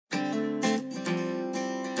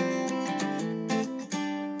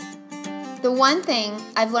The one thing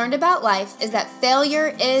I've learned about life is that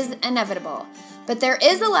failure is inevitable, but there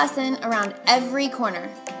is a lesson around every corner.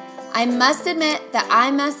 I must admit that I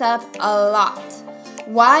mess up a lot.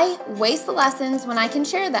 Why waste the lessons when I can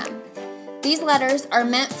share them? These letters are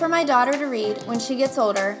meant for my daughter to read when she gets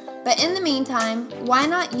older, but in the meantime, why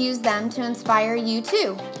not use them to inspire you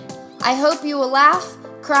too? I hope you will laugh,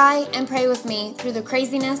 cry, and pray with me through the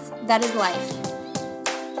craziness that is life.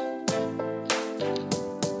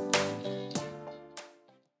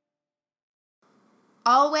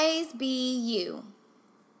 Always be you.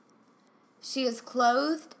 She is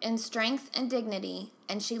clothed in strength and dignity,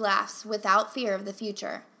 and she laughs without fear of the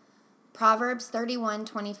future. Proverbs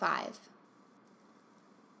 31:25.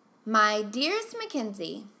 My dearest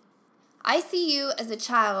Mackenzie, I see you as a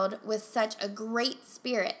child with such a great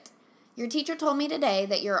spirit. Your teacher told me today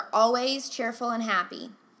that you're always cheerful and happy.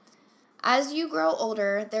 As you grow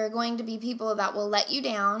older, there are going to be people that will let you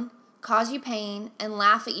down, cause you pain, and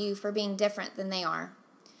laugh at you for being different than they are.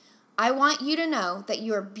 I want you to know that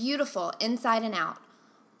you are beautiful inside and out.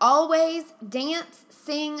 Always dance,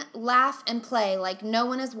 sing, laugh, and play like no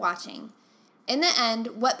one is watching. In the end,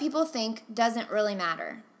 what people think doesn't really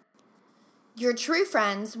matter. Your true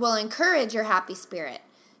friends will encourage your happy spirit.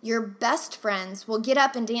 Your best friends will get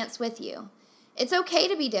up and dance with you. It's okay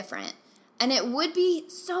to be different, and it would be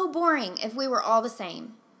so boring if we were all the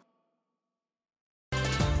same.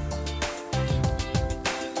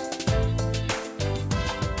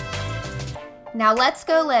 Now let's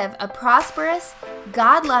go live a prosperous,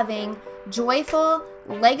 God-loving, joyful,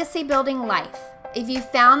 legacy-building life. If you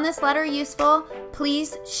found this letter useful,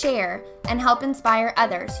 please share and help inspire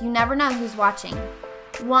others. You never know who's watching.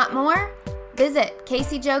 Want more? Visit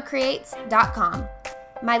CaseyJoCreates.com.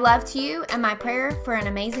 My love to you and my prayer for an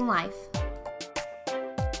amazing life.